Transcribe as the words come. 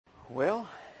Well,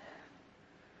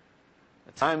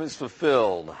 the time is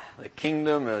fulfilled. The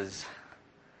kingdom is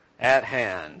at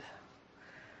hand.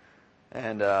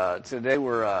 And today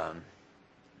we're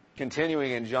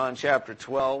continuing in John chapter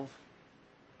 12.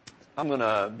 I'm going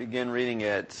to begin reading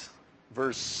at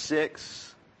verse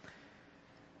 6,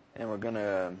 and we're going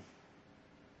to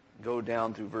go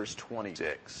down through verse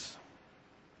 26.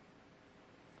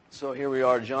 So here we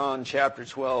are, John chapter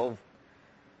 12,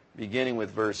 beginning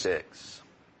with verse 6.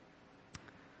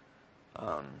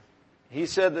 He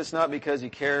said this not because he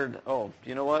cared. Oh,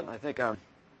 you know what? I think I'm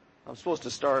supposed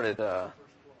to start at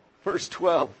verse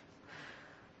 12.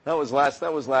 That was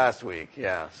last week.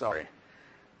 Yeah, sorry.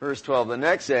 Verse 12. The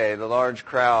next day, the large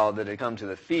crowd that had come to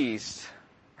the feast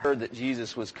heard that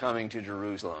Jesus was coming to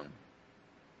Jerusalem.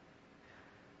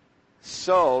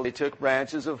 So they took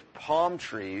branches of palm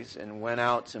trees and went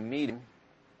out to meet him,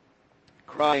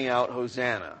 crying out,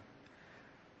 Hosanna!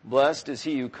 Blessed is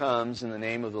he who comes in the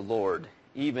name of the Lord,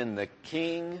 even the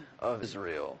King of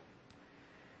Israel.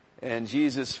 And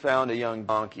Jesus found a young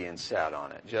donkey and sat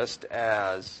on it, just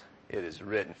as it is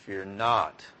written, Fear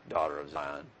not, daughter of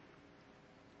Zion.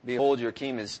 Behold, your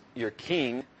king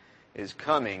is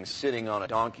coming, sitting on a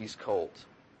donkey's colt.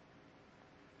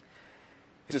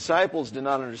 His disciples did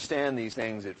not understand these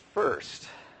things at first,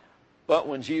 but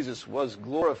when Jesus was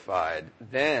glorified,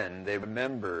 then they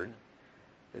remembered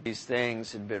that these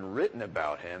things had been written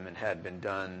about him and had been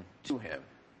done to him.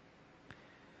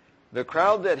 The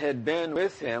crowd that had been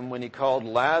with him when he called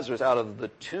Lazarus out of the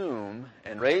tomb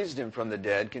and raised him from the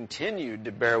dead continued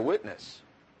to bear witness.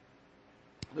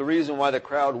 The reason why the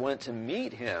crowd went to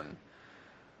meet him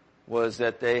was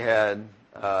that they had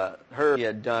heard he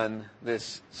had done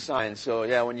this sign. So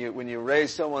yeah, when you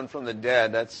raise someone from the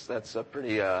dead, that's a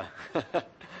pretty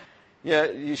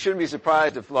yeah, you shouldn't be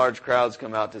surprised if large crowds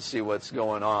come out to see what's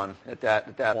going on at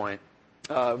that point.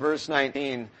 Verse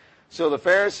 19, so the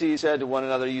Pharisees said to one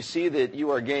another, you see that you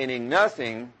are gaining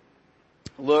nothing.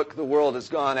 Look, the world has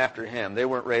gone after him. They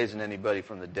weren't raising anybody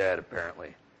from the dead,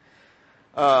 apparently.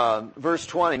 Verse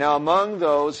 20, now among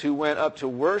those who went up to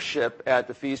worship at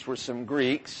the feast were some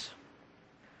Greeks.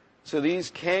 So these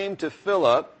came to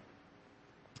Philip,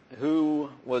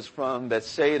 who was from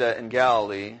Bethsaida in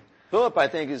Galilee. Philip, I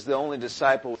think, is the only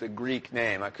disciple with a Greek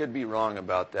name. I could be wrong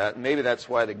about that. Maybe that's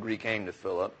why the Greek came to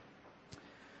Philip.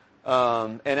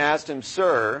 And asked him,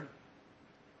 Sir,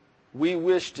 we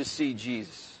wish to see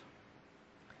Jesus.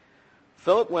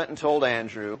 Philip went and told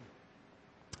Andrew.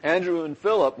 Andrew and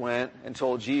Philip went and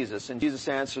told Jesus. And Jesus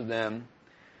answered them,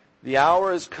 the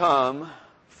hour has come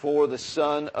for the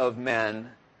Son of Man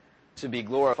to be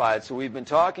glorified. So we've been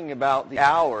talking about the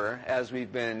hour as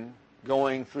we've been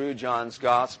going through John's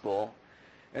Gospel.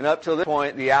 And up to this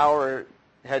point, the hour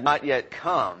had not yet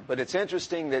come. But it's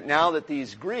interesting that now that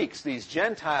these Greeks, these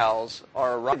Gentiles,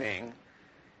 are arriving,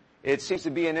 it seems to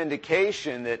be an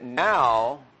indication that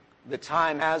now the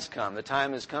time has come. The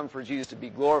time has come for Jesus to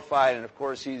be glorified. And of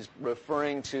course, he's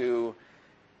referring to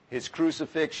his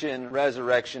crucifixion,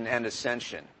 resurrection, and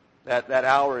ascension. That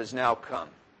hour has now come.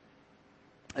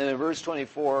 And in verse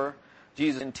 24,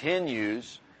 Jesus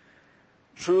continues,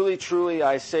 truly, truly,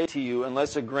 I say to you,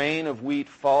 unless a grain of wheat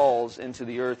falls into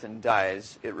the earth and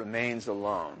dies, it remains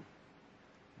alone.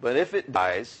 But if it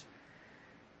dies,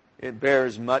 it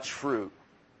bears much fruit.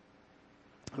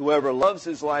 Whoever loves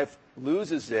his life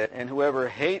loses it, and whoever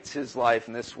hates his life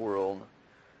in this world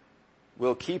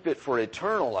will keep it for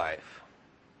eternal life.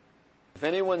 If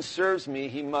anyone serves me,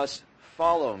 he must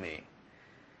follow me.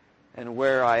 And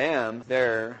where I am,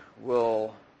 there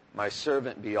will my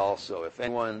servant be also. If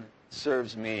anyone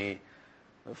serves me,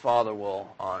 the Father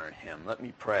will honor him. Let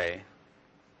me pray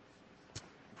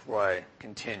before I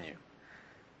continue.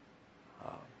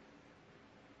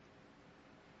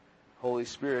 Holy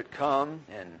Spirit, come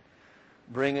and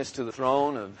bring us to the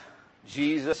throne of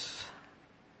Jesus.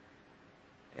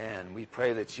 And we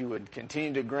pray that you would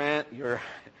continue to grant your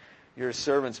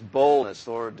servants boldness,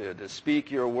 Lord, to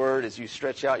speak your word as you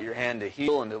stretch out your hand to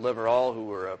heal and deliver all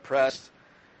who are oppressed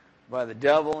by the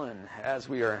devil. And as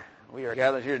we are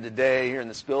gathered here today, here in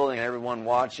this building, and everyone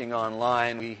watching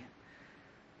online,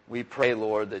 we pray,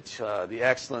 Lord, that the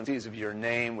excellencies of your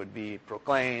name would be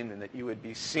proclaimed and that you would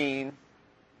be seen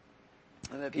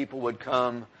and that people would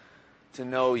come to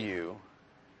know you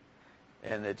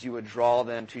and that you would draw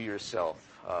them to yourself.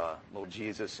 Lord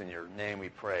Jesus, in your name we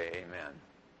pray. Amen.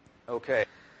 Okay,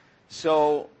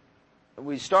 so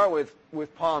we start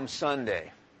with Palm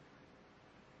Sunday.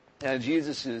 And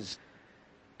Jesus is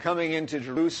coming into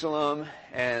Jerusalem,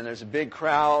 and there's a big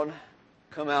crowd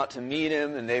come out to meet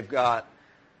him, and they've got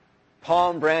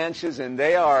palm branches, and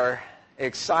they are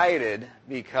excited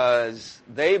because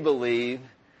they believe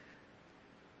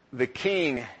the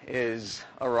king is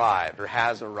arrived or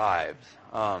has arrived.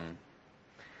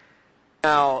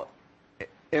 Now,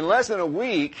 in less than a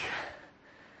week,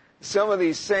 some of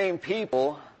these same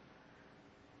people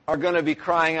are going to be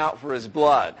crying out for his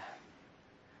blood.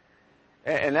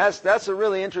 And that's a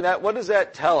really interesting. What does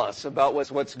that tell us about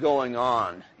what's going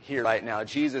on here right now?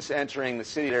 Jesus entering the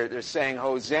city. They're saying,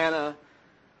 Hosanna,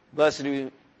 blessed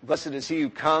is he who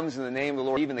comes in the name of the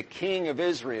Lord, even the King of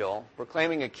Israel,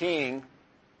 proclaiming a king.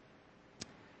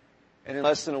 And in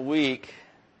less than a week,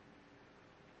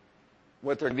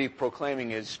 what they're going to be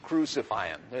proclaiming is crucify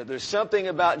him. There's something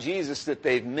about Jesus that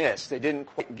they've missed. They didn't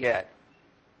quite get.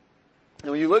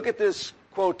 And when you look at this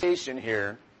quotation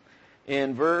here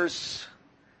in verse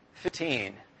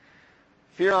 15,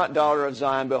 fear not, daughter of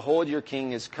Zion, behold your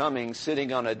king is coming,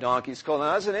 sitting on a donkey's colt.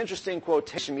 Now that's an interesting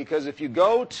quotation, because if you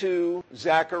go to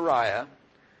Zechariah,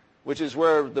 which is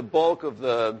where the bulk of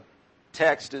the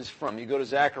text is from, you go to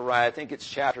Zechariah, I think it's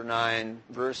chapter 9,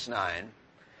 verse 9,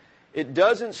 it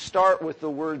doesn't start with the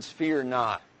words fear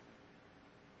not.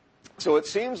 So it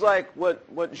seems like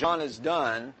what John has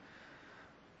done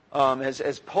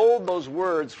has pulled those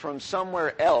words from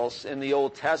somewhere else in the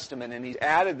Old Testament, and he's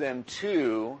added them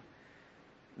to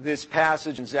this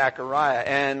passage in Zechariah.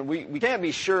 And we can't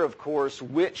be sure, of course,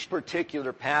 which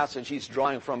particular passage he's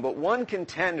drawing from, but one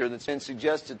contender that's been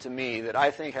suggested to me that I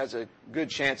think has a good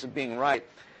chance of being right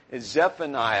is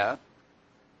Zephaniah.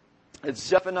 It's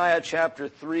Zephaniah chapter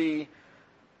 3,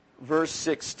 verse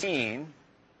 16,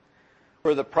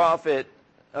 where the prophet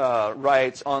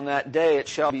writes, on that day it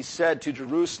shall be said to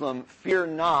Jerusalem, fear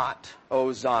not,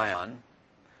 O Zion,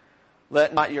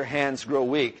 let not your hands grow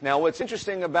weak. Now what's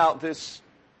interesting about this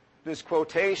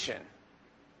quotation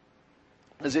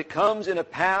is it comes in a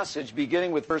passage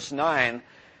beginning with verse 9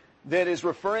 that is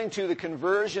referring to the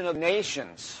conversion of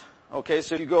nations. Okay,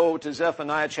 so if you go to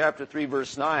Zephaniah chapter 3,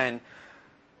 verse 9,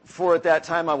 for at that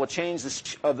time I will change the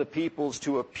speech of the peoples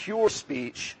to a pure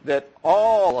speech, that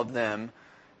all of them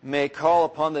may call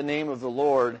upon the name of the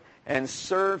Lord and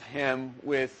serve him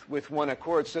with one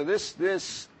accord. So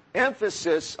this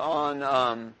emphasis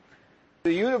on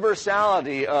the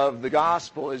universality of the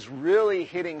gospel is really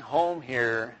hitting home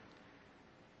here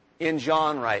in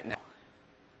John right now.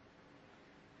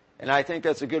 And I think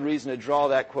that's a good reason to draw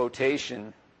that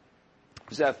quotation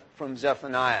from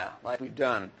Zephaniah, like we've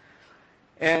done.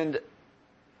 And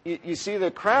you see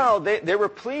the crowd, they were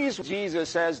pleased with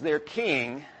Jesus as their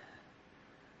king,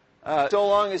 so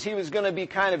long as he was going to be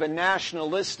kind of a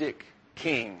nationalistic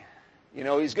king. You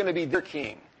know, he's going to be their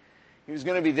king. He was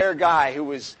going to be their guy who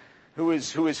was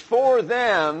for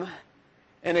them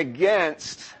and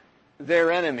against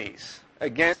their enemies,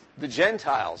 against the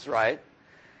Gentiles, right?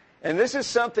 And this is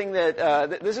something that,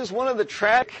 this is one of the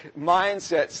tragic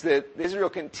mindsets that Israel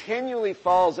continually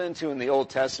falls into in the Old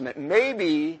Testament.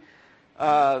 Maybe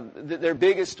their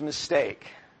biggest mistake.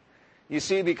 You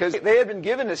see, because they had been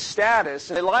given a status,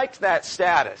 and they liked that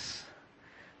status.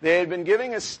 They had been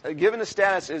given a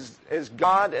status as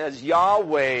God, as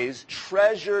Yahweh's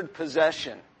treasured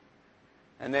possession.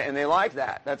 And they liked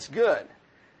that. That's good.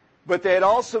 But they had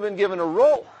also been given a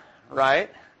role,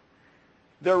 right?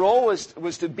 Their role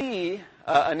was to be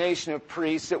a nation of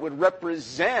priests that would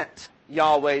represent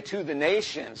Yahweh to the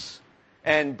nations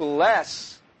and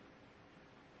bless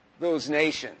those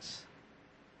nations.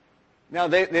 Now,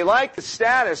 they liked the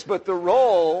status, but the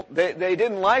role, they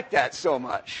didn't like that so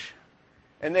much.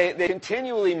 And they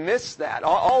continually missed that.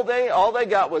 All they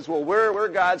got was, well, we're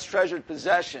God's treasured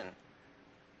possession.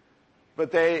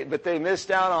 But they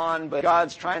missed out on, but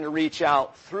God's trying to reach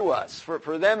out through us.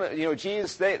 For them, you know,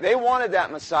 Jesus, they wanted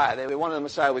that Messiah. They wanted the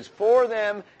Messiah who was for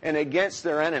them and against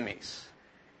their enemies.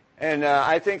 And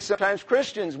I think sometimes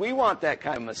Christians, we want that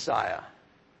kind of Messiah.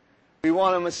 We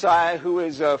want a Messiah who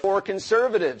is for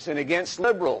conservatives and against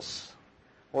liberals,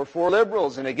 or for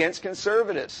liberals and against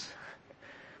conservatives.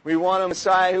 We want a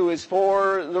Messiah who is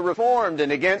for the Reformed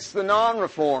and against the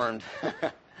non-Reformed,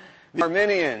 the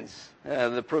Arminians,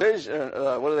 what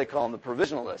do they call them? The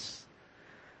Provisionalists.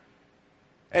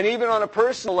 And even on a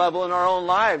personal level in our own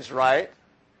lives, right?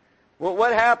 Well,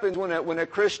 what happens when a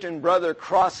Christian brother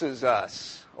crosses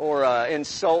us or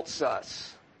insults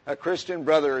us? A Christian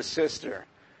brother or sister.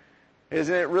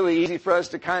 Isn't it really easy for us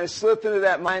to kind of slip into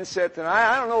that mindset that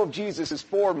I don't know if Jesus is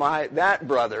for that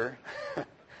brother.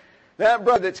 That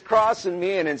brother that's crossing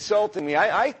me and insulting me.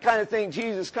 I kind of think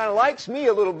Jesus kind of likes me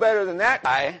a little better than that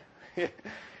guy.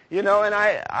 You know, and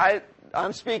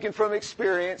I'm speaking from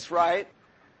experience, right?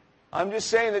 I'm just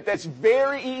saying that's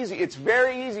very easy. It's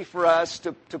very easy for us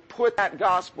to put that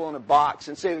gospel in a box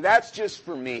and say that's just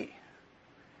for me.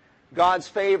 God's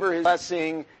favor, His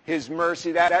blessing, His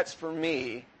mercy, that's for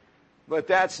me. But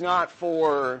that's not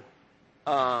for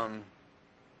the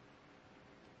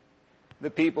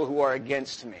people who are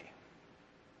against me.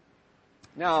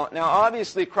 Now,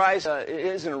 obviously, Christ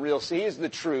isn't a real. He is the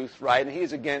truth, right? And He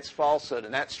is against falsehood,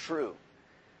 and that's true.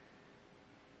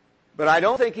 But I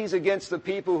don't think He's against the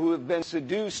people who have been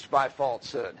seduced by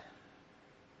falsehood.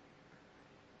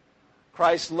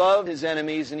 Christ loved His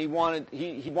enemies, and He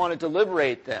wanted to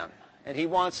liberate them. And He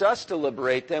wants us to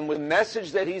liberate them with the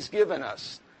message that He's given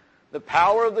us. The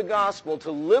power of the gospel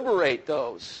to liberate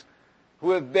those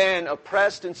who have been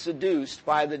oppressed and seduced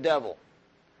by the devil.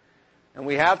 And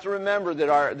we have to remember that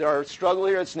our struggle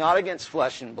here, it's not against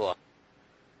flesh and blood.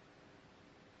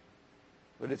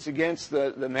 But it's against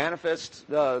the manifest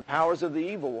powers of the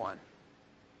evil one.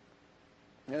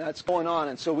 And that's going on.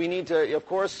 And so we need to, of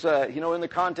course, in the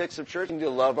context of church, we need to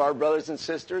love our brothers and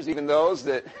sisters, even those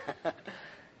that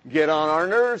get on our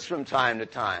nerves from time to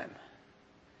time.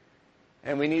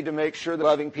 And we need to make sure that we're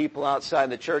loving people outside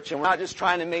the church. And we're not just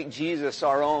trying to make Jesus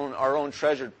our own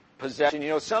treasured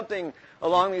possession. Something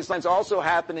along these lines also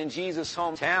happened in Jesus'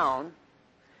 hometown.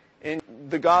 In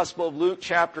the Gospel of Luke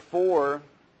chapter 4,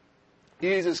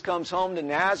 Jesus comes home to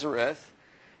Nazareth,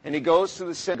 and He goes to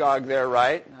the synagogue there,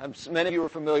 right? Many of you are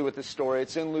familiar with this story.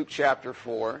 It's in Luke chapter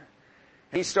 4.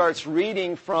 He starts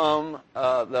reading from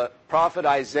the prophet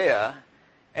Isaiah,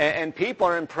 and people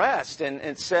are impressed. And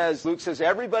Luke says,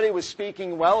 everybody was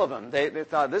speaking well of Him. They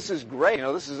thought, this is great.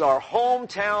 This is our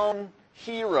hometown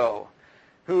hero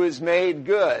who is made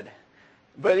good.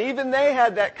 But even they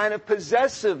had that kind of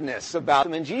possessiveness about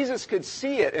them, and Jesus could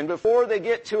see it. And before they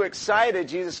get too excited,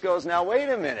 Jesus goes, now wait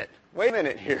a minute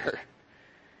here.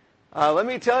 Let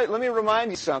me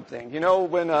remind you something.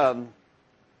 When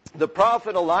the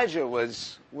prophet Elijah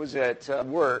was at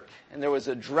work, and there was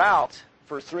a drought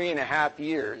for 3.5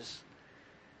 years,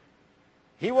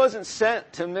 he wasn't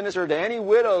sent to minister to any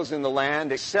widows in the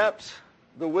land except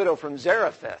the widow from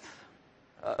Zarephath,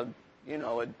 a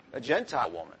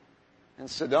Gentile woman in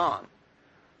Sidon.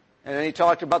 And then he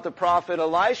talked about the prophet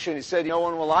Elisha, and he said,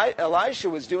 when Elisha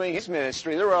was doing his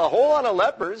ministry, there were a whole lot of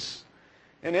lepers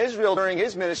in Israel during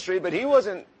his ministry, but he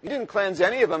didn't cleanse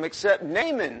any of them except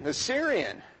Naaman, the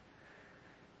Syrian.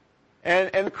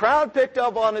 And the crowd picked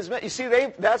up on his message. You see,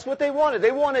 that's what they wanted.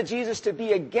 They wanted Jesus to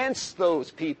be against those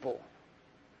people.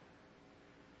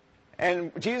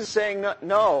 And Jesus saying,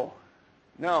 no,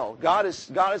 God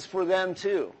is for them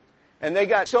too. And they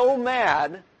got so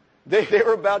mad, they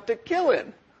were about to kill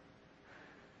Him.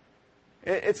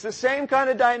 It's the same kind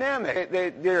of dynamic.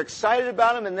 They're excited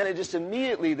about Him, and then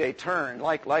immediately they turn,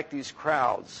 like these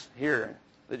crowds here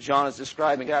that John is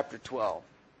describing in chapter 12.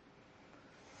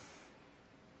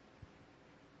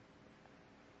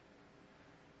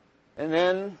 And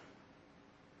then,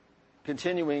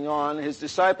 continuing on, His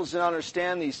disciples didn't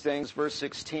understand these things, verse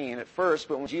 16, at first,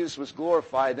 but when Jesus was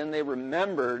glorified, then they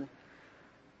remembered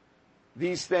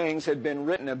these things had been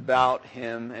written about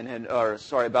Him and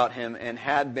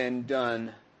had been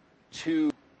done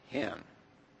to Him.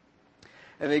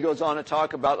 And then He goes on to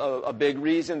talk about a big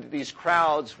reason that these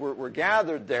crowds were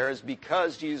gathered there is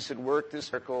because Jesus had worked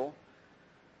this miracle.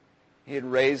 He had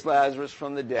raised Lazarus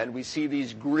from the dead. We see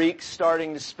these Greeks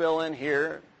starting to spill in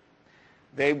here.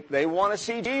 They want to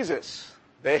see Jesus.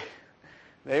 They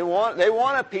want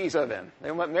a piece of Him.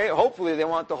 Hopefully they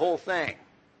want the whole thing.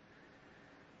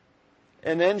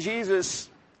 And then Jesus,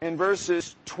 in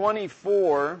verses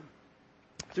 24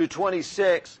 through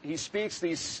 26, He speaks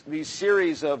these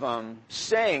series of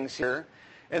sayings here,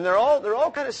 and they're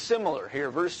all kind of similar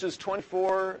here. Verses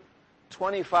 24,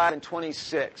 25, and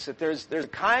 26. That there's a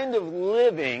kind of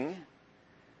living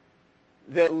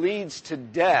that leads to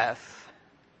death,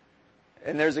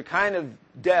 and there's a kind of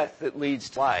death that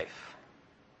leads to life.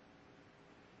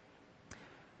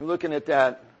 We're looking at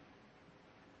that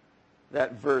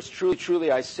verse, truly,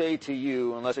 truly I say to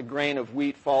you, unless a grain of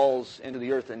wheat falls into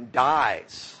the earth and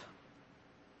dies,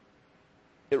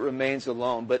 it remains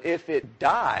alone. But if it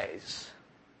dies,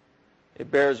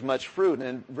 it bears much fruit.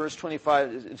 And in verse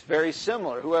 25, it's very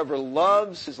similar. Whoever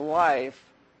loves his life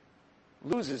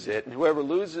loses it, and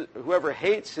whoever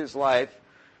hates his life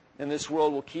in this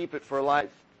world will keep it for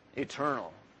life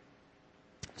eternal.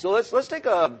 So let's take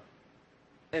an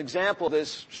example of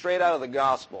this straight out of the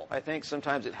gospel. I think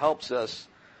sometimes it helps us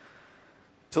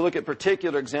to look at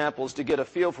particular examples to get a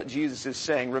feel for what Jesus is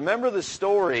saying. Remember the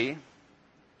story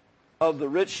of the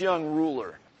rich young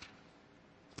ruler.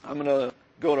 I'm going to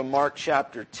go to Mark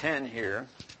chapter 10 here.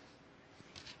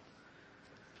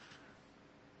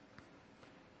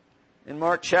 In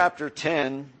Mark chapter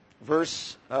 10,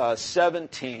 verse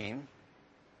 17,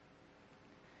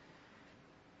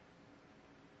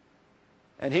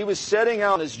 and he was setting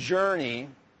out on his journey,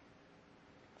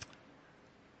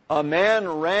 a man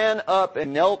ran up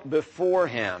and knelt before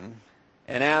him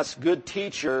and asked, "Good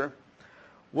teacher,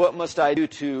 what must I do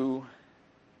to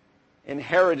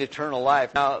inherit eternal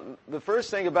life?" Now, the first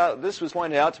thing about this was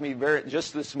pointed out to me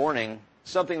just this morning,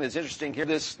 something that's interesting here.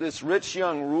 This rich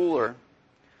young ruler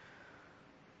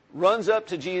runs up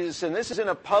to Jesus, and this is in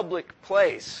a public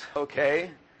place,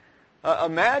 okay?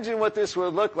 Imagine what this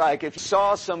would look like if you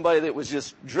saw somebody that was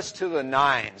just dressed to the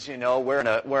nines, wearing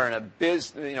a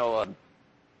 $1,000,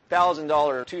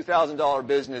 $2,000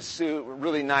 business suit,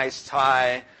 really nice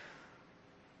tie,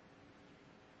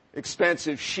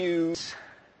 expensive shoes,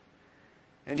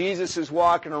 and Jesus is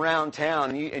walking around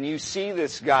town, and you see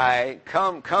this guy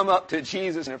come up to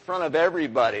Jesus in front of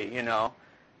everybody,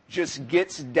 just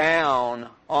gets down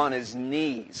on his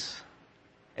knees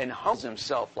and humbles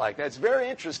himself like that. It's very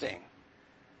interesting.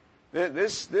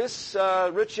 This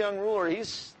rich young ruler,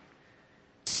 he's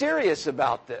serious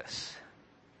about this.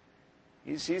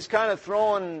 He's kind of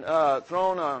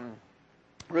thrown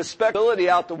respectability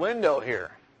out the window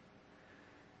here.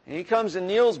 And he comes and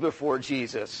kneels before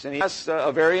Jesus, and he asks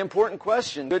a very important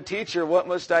question. "Good teacher, what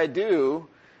must I do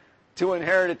to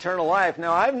inherit eternal life?"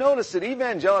 Now, I've noticed that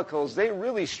evangelicals, they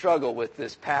really struggle with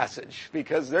this passage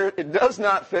because it does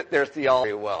not fit their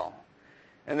theology well.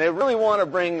 And they really want to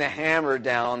bring the hammer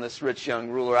down on this rich young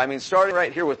ruler. I mean, starting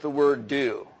right here with the word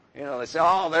do. They say,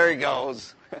 "Oh, there he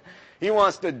goes." He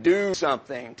wants to do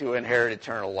something to inherit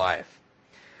eternal life.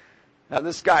 Now,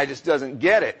 this guy just doesn't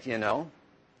get it,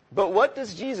 But what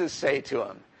does Jesus say to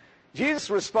him? Jesus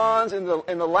responds in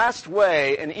the last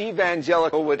way an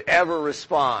evangelical would ever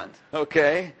respond,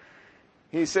 okay?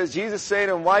 He says, Jesus saying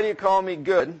to him, "Why do you call me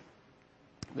good?"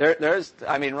 Right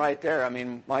there,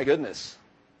 my goodness.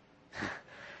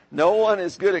 No one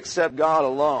is good except God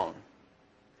alone.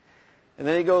 And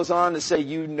then he goes on to say,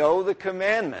 "You know the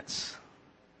commandments."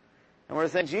 And we're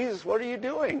thinking, Jesus, what are you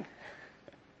doing?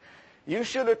 You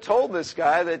should have told this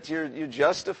guy that you're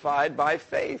justified by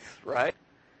faith, right?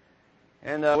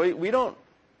 And we don't,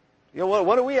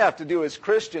 what do we have to do as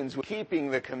Christians with keeping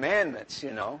the commandments,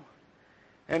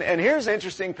 And here's an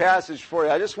interesting passage for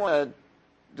you. I just wanted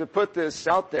to put this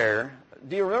out there.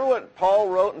 Do you remember what Paul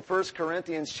wrote in 1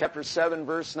 Corinthians chapter 7,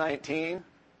 verse 19?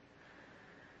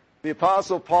 The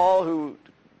Apostle Paul, who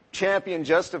championed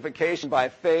justification by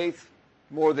faith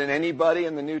more than anybody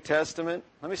in the New Testament.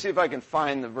 Let me see if I can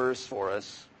find the verse for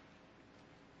us.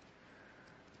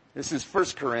 This is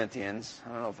 1 Corinthians. I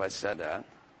don't know if I said that.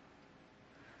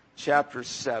 Chapter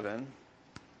 7,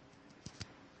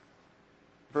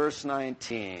 verse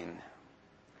 19.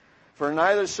 "For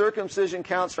neither circumcision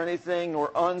counts for anything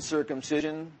nor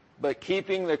uncircumcision, but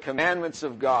keeping the commandments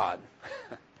of God."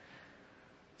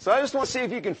 So I just want to see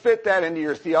if you can fit that into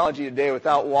your theology today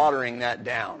without watering that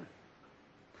down.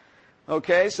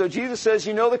 Okay, so Jesus says,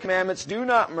 "You know the commandments: do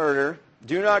not murder,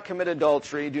 do not commit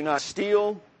adultery, do not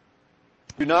steal,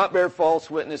 do not bear false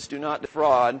witness, do not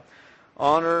defraud,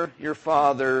 honor your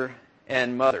father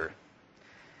and mother."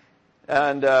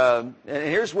 And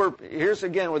here's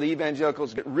again where the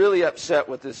evangelicals get really upset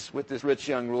with this rich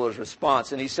young ruler's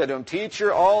response. And he said to him,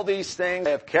 "Teacher, all these things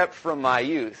I have kept from my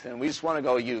youth." And we just want to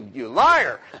go, you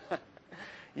liar!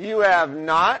 You have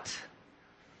not.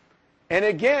 And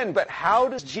again, but how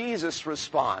does Jesus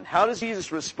respond? How does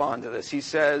Jesus respond to this? He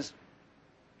says,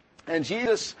 "And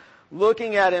Jesus,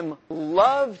 looking at him,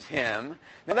 loved him."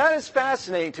 Now that is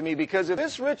fascinating to me, because if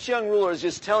this rich young ruler is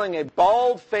just telling a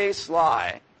bald-faced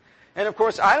lie, and of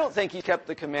course I don't think he kept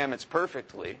the commandments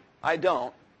perfectly. I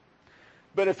don't.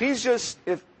 But if he's just,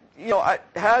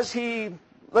 has he,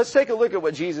 let's take a look at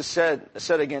what Jesus said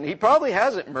again. He probably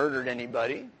hasn't murdered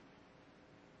anybody.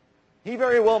 He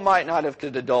very well might not have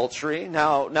committed adultery.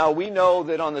 Now we know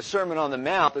that on the Sermon on the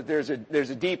Mount that there's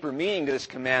a deeper meaning to this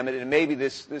commandment, and maybe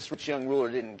this rich young ruler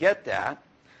didn't get that.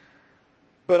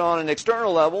 But on an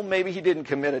external level, maybe he didn't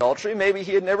commit adultery. Maybe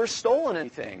he had never stolen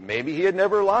anything. Maybe he had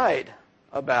never lied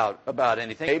about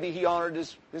anything. Maybe he honored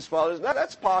his father's.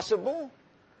 That's possible.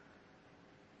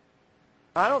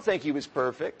 I don't think he was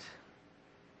perfect.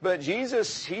 But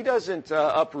Jesus, he doesn't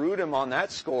uproot him on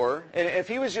that score. And if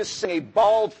he was just saying a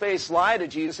bald-faced lie to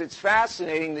Jesus, it's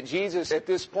fascinating that Jesus, at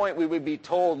this point, we would be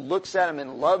told, looks at him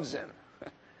and loves him.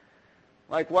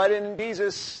 Like, why didn't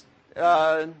Jesus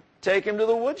take him to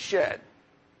the woodshed?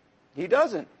 He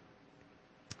doesn't.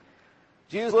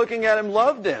 Jesus, looking at him,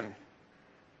 loved him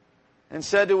and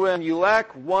said to him, "You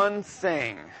lack one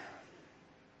thing.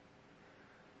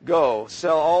 Go,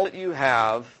 sell all that you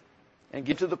have and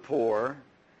give to the poor,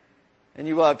 and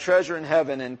you will have treasure in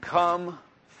heaven, and come,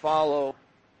 follow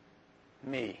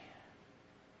me."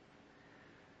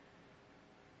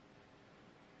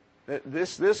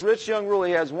 This rich young ruler,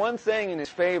 he has one thing in his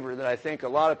favor that I think a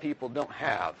lot of people don't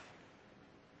have.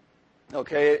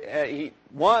 Okay,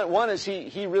 one is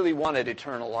he really wanted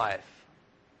eternal life.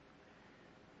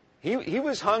 He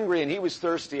was hungry and he was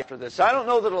thirsty after this. I don't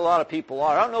know that a lot of people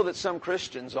are. I don't know that some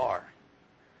Christians are.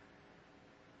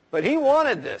 But he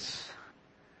wanted this.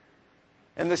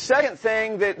 And the second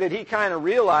thing that he kind of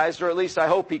realized, or at least I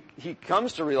hope he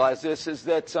comes to realize this, is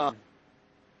that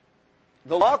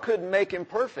the law couldn't make him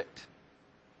perfect.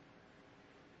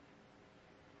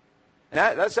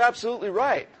 And that's absolutely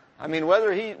right. I mean,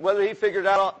 whether he figured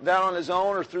out that on his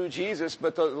own or through Jesus,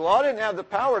 but the law didn't have the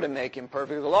power to make him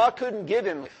perfect. The law couldn't give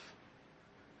him life.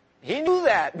 He knew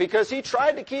that because he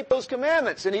tried to keep those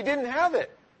commandments and he didn't have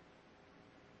it.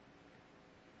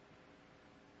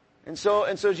 And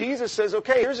so Jesus says,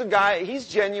 okay, here's a guy, he's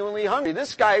genuinely hungry.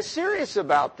 This guy is serious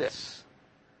about this.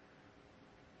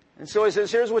 And so he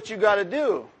says, here's what you got to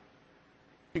do.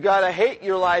 You got to hate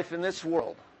your life in this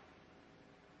world.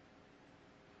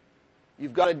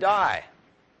 You've got to die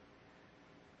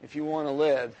if you want to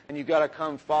live, and you've got to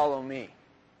come follow me.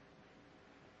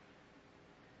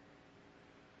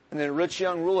 And the rich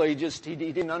young ruler, he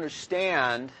didn't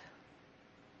understand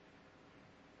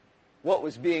what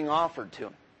was being offered to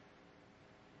him.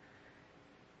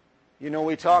 You know,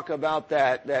 we talk about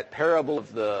that parable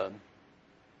of the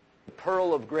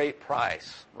pearl of great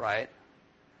price, right?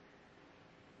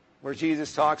 Where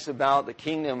Jesus talks about the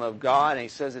kingdom of God, and he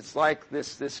says it's like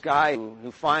this guy who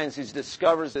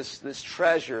discovers this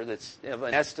treasure that's of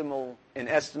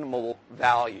inestimable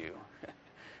value.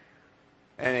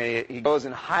 And he goes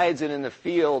and hides it in the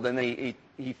field, and he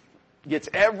gets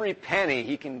every penny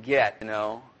he can get, you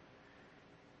know.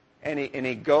 And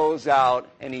he goes out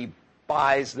and he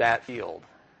buys that field.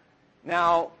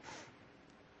 Now,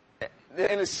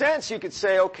 in a sense, you could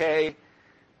say, okay,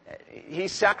 he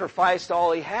sacrificed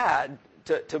all he had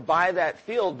to buy that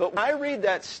field. But when I read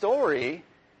that story,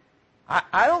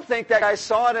 I don't think that guy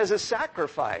saw it as a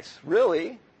sacrifice,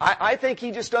 really. I think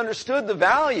he just understood the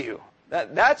value.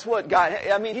 That's what got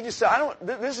him. I mean, he just said,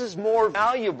 this is more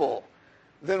valuable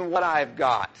than what I've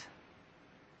got.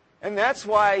 And that's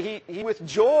why he with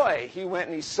joy, he went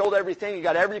and he sold everything. He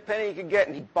got every penny he could get,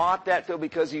 and he bought that field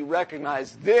because he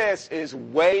recognized this is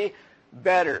way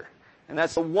better. And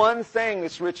that's the one thing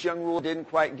this rich young ruler didn't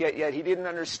quite get yet. He didn't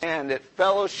understand that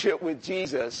fellowship with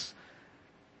Jesus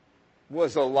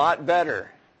was a lot better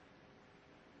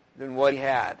than what he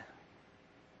had.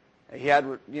 He had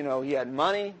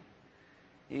money.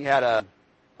 He had a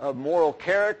moral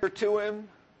character to him.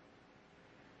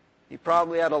 He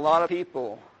probably had a lot of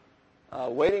people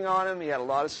waiting on him. He had a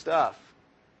lot of stuff.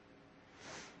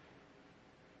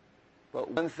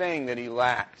 But one thing that he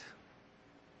lacked,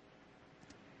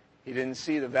 he didn't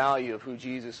see the value of who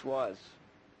Jesus was.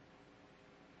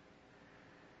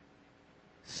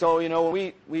 So,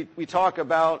 when we talk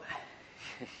about,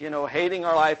 hating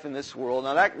our life in this world,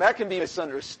 now that can be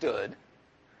misunderstood.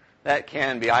 That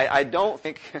can be. I don't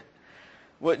think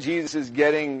what Jesus is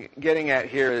getting at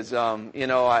here is,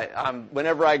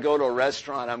 whenever I go to a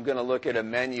restaurant, I'm going to look at a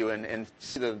menu and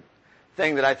see the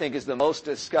thing that I think is the most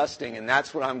disgusting, and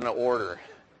that's what I'm going to order.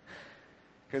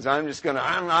 Because I'm going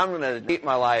to eat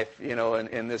my life,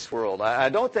 in this world. I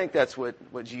don't think that's what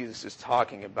Jesus is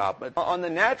talking about. But on the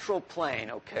natural plane,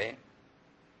 okay,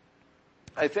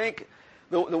 I think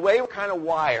the way we're kind of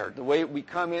wired, the way we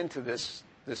come into this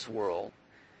world,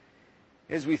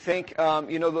 is we think,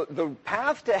 the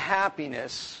path to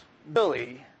happiness,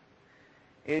 really,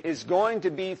 is going to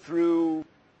be through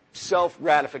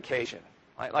self-gratification.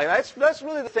 Like that's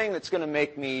really the thing that's going to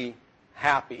make me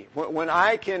happy. When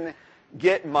I can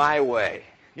get my way,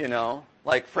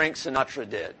 like Frank Sinatra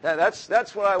did.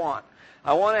 That's what I want.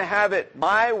 I want to have it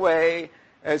my way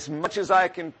as much as I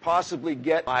can possibly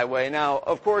get my way. Now,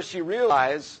 of course, you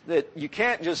realize that you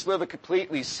can't just live a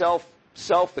completely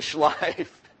selfish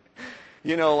life,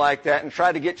 like that, and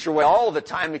try to get your way all the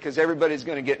time because everybody's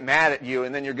going to get mad at you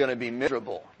and then you're going to be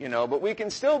miserable, But we can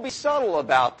still be subtle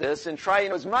about this and try,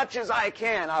 as much as I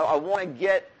can. I want to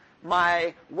get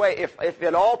my way, if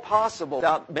at all possible,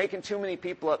 without making too many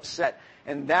people upset.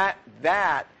 And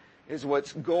that is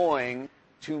what's going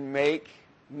to make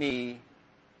me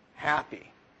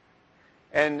happy.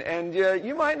 And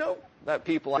you might know that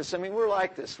people like this. I mean, we're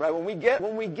like this, right? When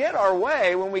we get our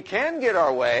way, when we can get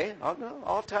our way,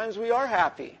 oftentimes we are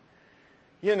happy,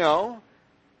 And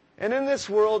in this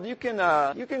world, you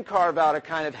can carve out a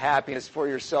kind of happiness for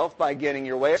yourself by getting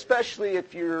your way, especially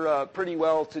if you're pretty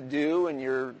well-to-do and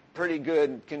you're pretty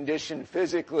good condition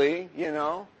physically,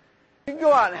 You can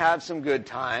go out and have some good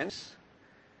times.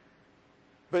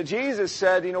 But Jesus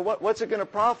said, what's it going to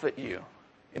profit you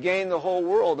gain the whole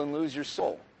world and lose your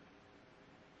soul?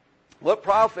 What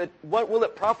will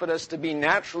it profit us to be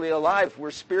naturally alive if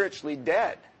we're spiritually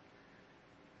dead?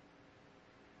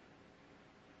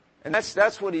 And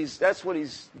that's what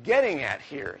he's getting at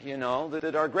here,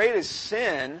 that our greatest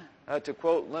sin, to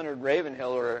quote Leonard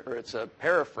Ravenhill, or it's a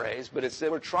paraphrase, but it's that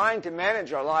we're trying to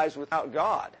manage our lives without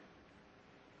God.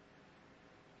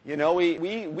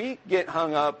 We get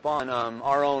hung up on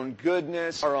our own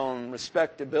goodness, our own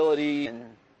respectability, and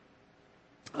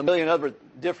a million other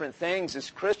different things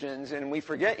as Christians, and we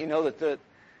forget, that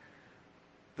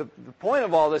the point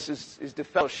of all this is to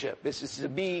fellowship. This is to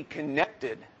be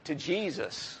connected to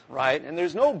Jesus, right? And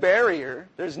there's no barrier.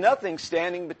 There's nothing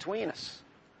standing between us.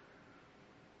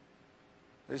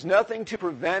 There's nothing to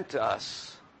prevent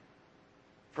us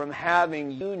from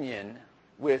having union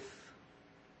with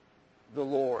the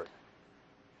Lord.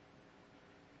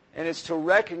 And it's to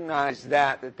recognize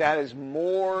that is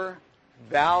more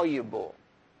valuable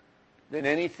than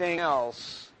anything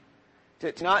else.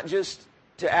 To not just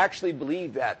to actually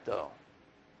believe that, though.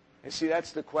 You see,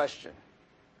 that's the question.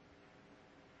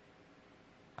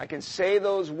 I can say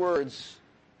those words,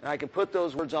 and I can put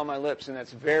those words on my lips, and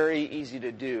that's very easy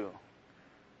to do.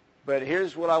 But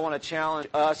here's what I want to challenge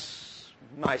us,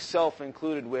 myself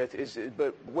included, with,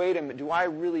 but wait a minute, do I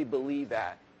really believe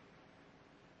that?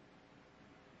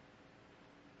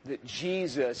 That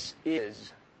Jesus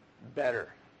is better.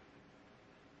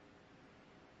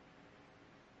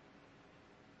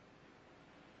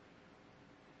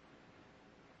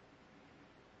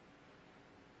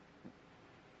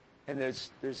 And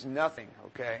there's nothing,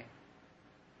 okay?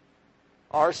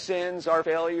 Our sins, our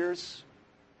failures,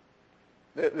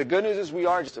 the good news is we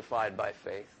are justified by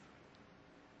faith.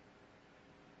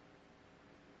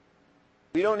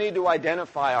 We don't need to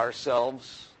identify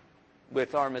ourselves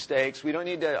with our mistakes. We don't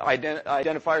need to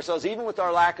identify ourselves even with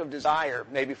our lack of desire,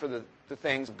 maybe for the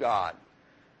things of God.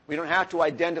 We don't have to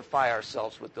identify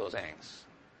ourselves with those things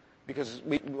because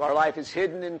our life is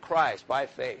hidden in Christ by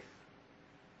faith.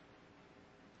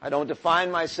 I don't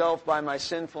define myself by my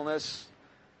sinfulness.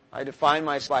 I define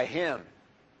myself by Him.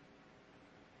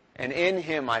 And in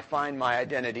Him I find my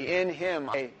identity. In Him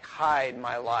I hide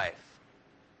my life.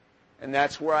 And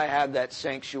that's where I have that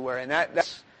sanctuary. And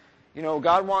that's,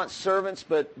 God wants servants,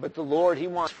 but the Lord, He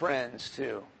wants friends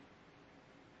too.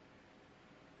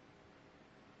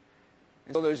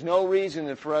 And so there's no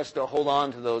reason for us to hold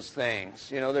on to those things.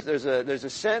 There's a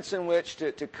sense in which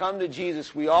to come to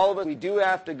Jesus, we do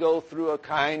have to go through a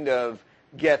kind of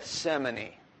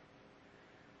Gethsemane.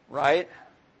 Right?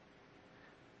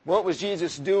 What was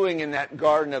Jesus doing in that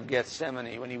Garden of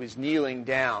Gethsemane when He was kneeling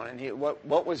down? And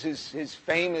what was His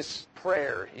famous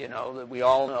prayer, that we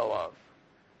all know of?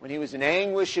 When He was in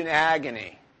anguish and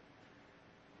agony.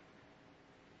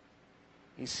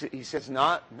 He says,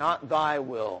 not thy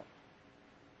will.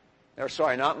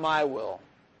 Not my will,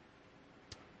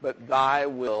 but thy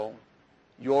will,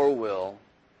 your will,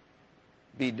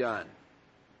 be done.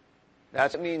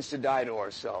 That's what it means to die to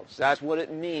ourselves. That's what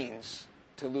it means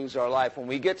to lose our life. When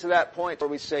we get to that point where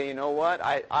we say, you know what,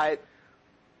 I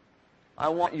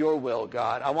want your will,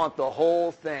 God. I want the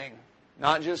whole thing,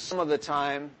 not just some of the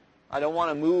time. I don't want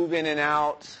to move in and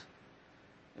out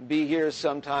and be here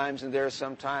sometimes and there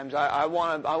sometimes. I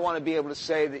want to be able to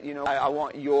say that, I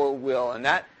want your will. And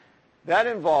that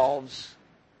involves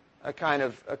a kind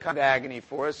of agony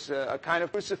for us, a kind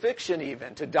of crucifixion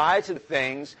even, to die to the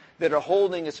things that are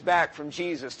holding us back from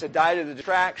Jesus, to die to the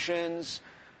distractions,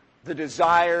 the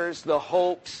desires, the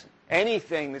hopes,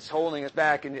 anything that's holding us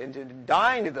back, and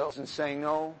dying to those and saying,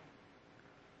 no,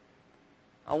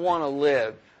 I want to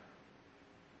live.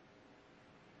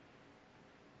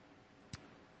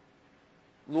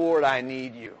 Lord, I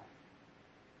need you.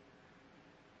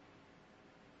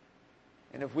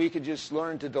 And if we could just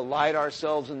learn to delight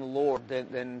ourselves in the Lord,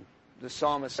 then the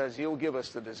psalmist says He'll give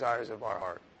us the desires of our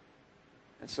heart.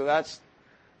 And so that's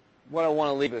what I want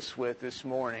to leave us with this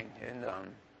morning. And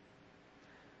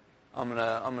I'm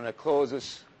gonna close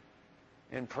this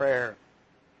in prayer.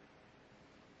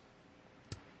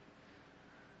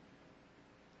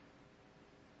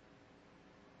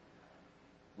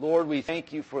 Lord, we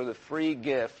thank you for the free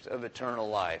gift of eternal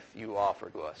life you offer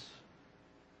to us.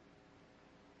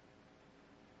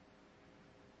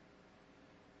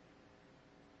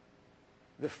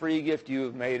 The free gift you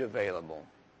have made available.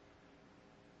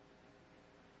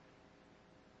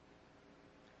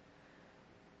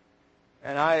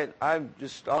 And I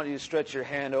want you to stretch your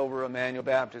hand over Emmanuel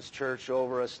Baptist Church,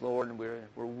 over us, Lord, and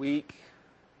we're weak.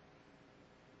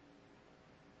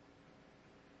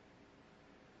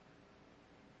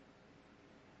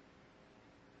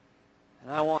 And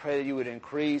And I want to pray that you would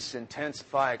increase,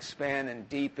 intensify, expand, and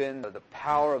deepen the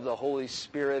power of the Holy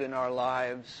Spirit in our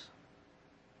lives.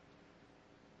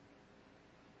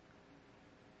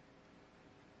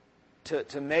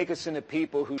 To make us into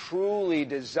people who truly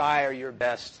desire your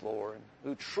best, Lord.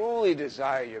 Who truly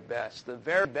desire your best, the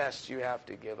very best you have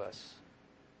to give us.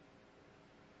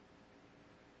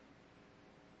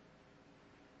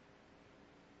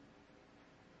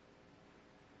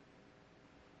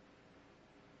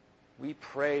 We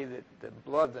pray that the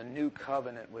blood of the new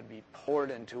covenant would be poured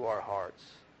into our hearts.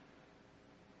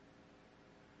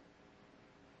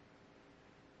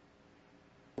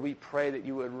 We pray that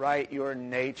you would write your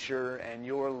nature and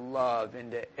your love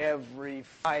into every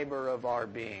fiber of our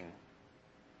being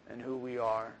and who we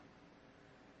are.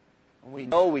 And we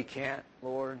know we can't,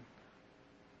 Lord.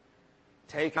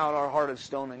 Take out our heart of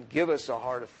stone and give us a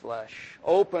heart of flesh.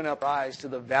 Open up our eyes to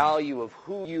the value of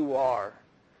who you are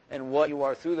and what you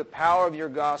are. Through the power of your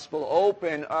gospel,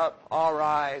 open up our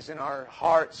eyes and our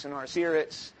hearts and our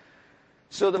spirits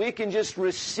so that we can just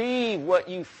receive what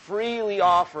you freely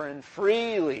offer and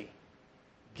freely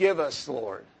give us,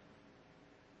 Lord.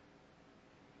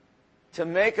 To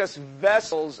make us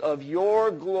vessels of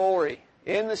your glory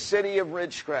in the city of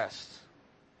Ridgecrest.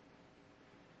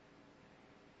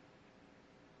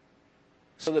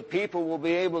 So that people will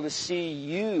be able to see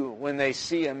you when they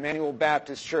see Emmanuel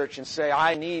Baptist Church and say,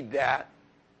 I need that.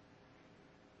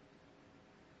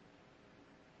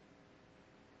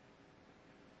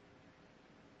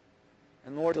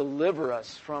 And Lord, deliver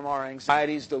us from our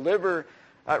anxieties. Deliver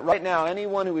right now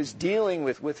anyone who is dealing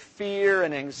with fear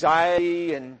and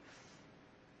anxiety and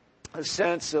a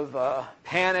sense of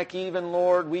panic even,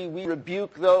 Lord. We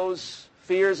rebuke those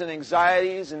fears and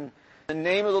anxieties, and in the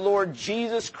name of the Lord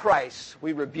Jesus Christ,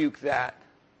 we rebuke that.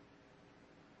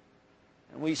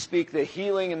 And we speak the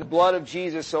healing and the blood of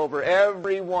Jesus over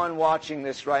everyone watching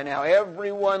this right now,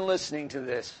 everyone listening to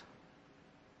this.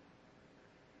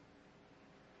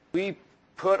 We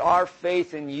put our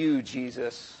faith in you,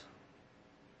 Jesus.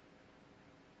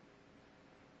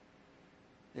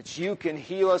 That you can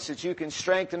heal us, that you can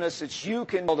strengthen us, that you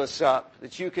can build us up,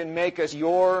 that you can make us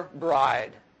your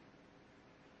bride.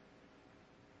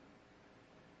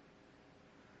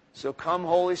 So come,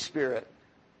 Holy Spirit,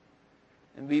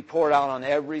 and be poured out on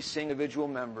every single individual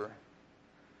member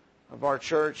of our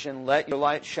church, and let your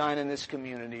light shine in this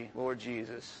community, Lord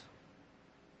Jesus.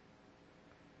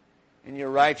 In your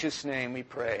righteous name we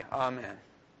pray. Amen.